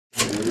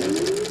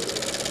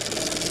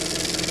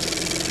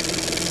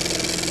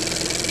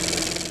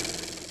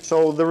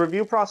So the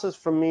review process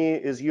for me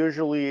is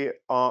usually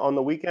on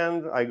the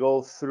weekend. I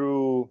go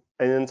through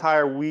an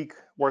entire week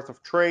worth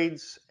of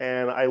trades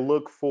and I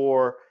look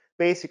for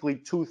basically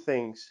two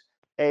things.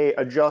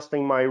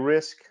 Adjusting my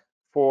risk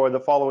for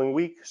the following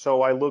week.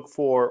 So I look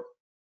for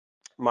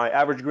my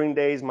average green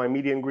days, my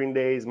median green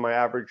days, my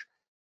average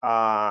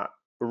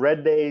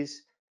red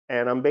days,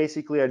 and I'm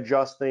basically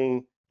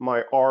adjusting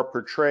my R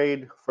per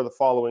trade for the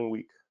following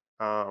week.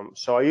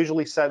 So I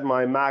usually set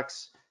my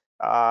max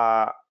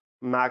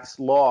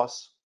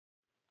loss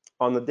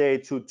on the day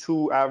to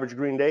 2 average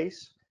green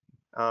days,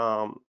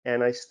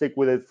 and I stick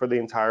with it for the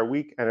entire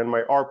week. And then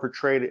my R per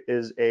trade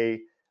is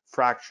a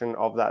fraction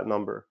of that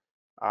number.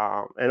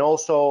 And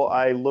also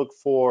I look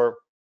for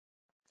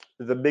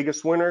the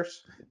biggest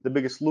winners, the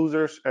biggest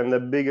losers, and the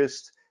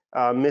biggest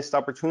missed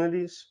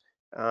opportunities.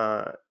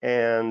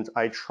 And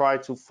I try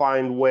to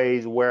find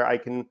ways where I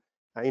can,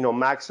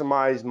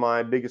 maximize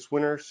my biggest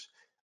winners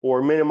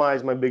or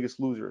minimize my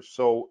biggest losers.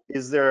 So,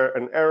 is there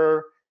an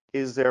error?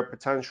 Is there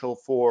potential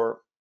for,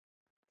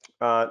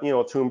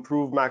 to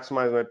improve,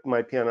 maximize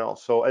my P&L?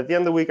 So, at the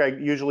end of the week, I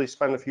usually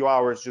spend a few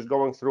hours just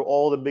going through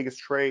all the biggest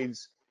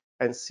trades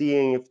and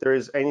seeing if there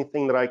is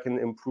anything that I can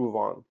improve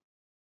on.